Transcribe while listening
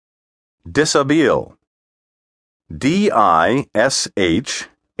Dishabille. Dishabille.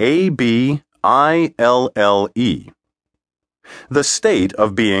 The state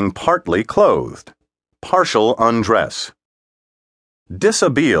of being partly clothed. Partial undress.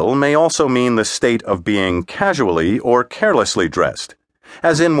 Dishabille may also mean the state of being casually or carelessly dressed,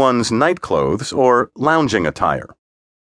 as in one's nightclothes or lounging attire.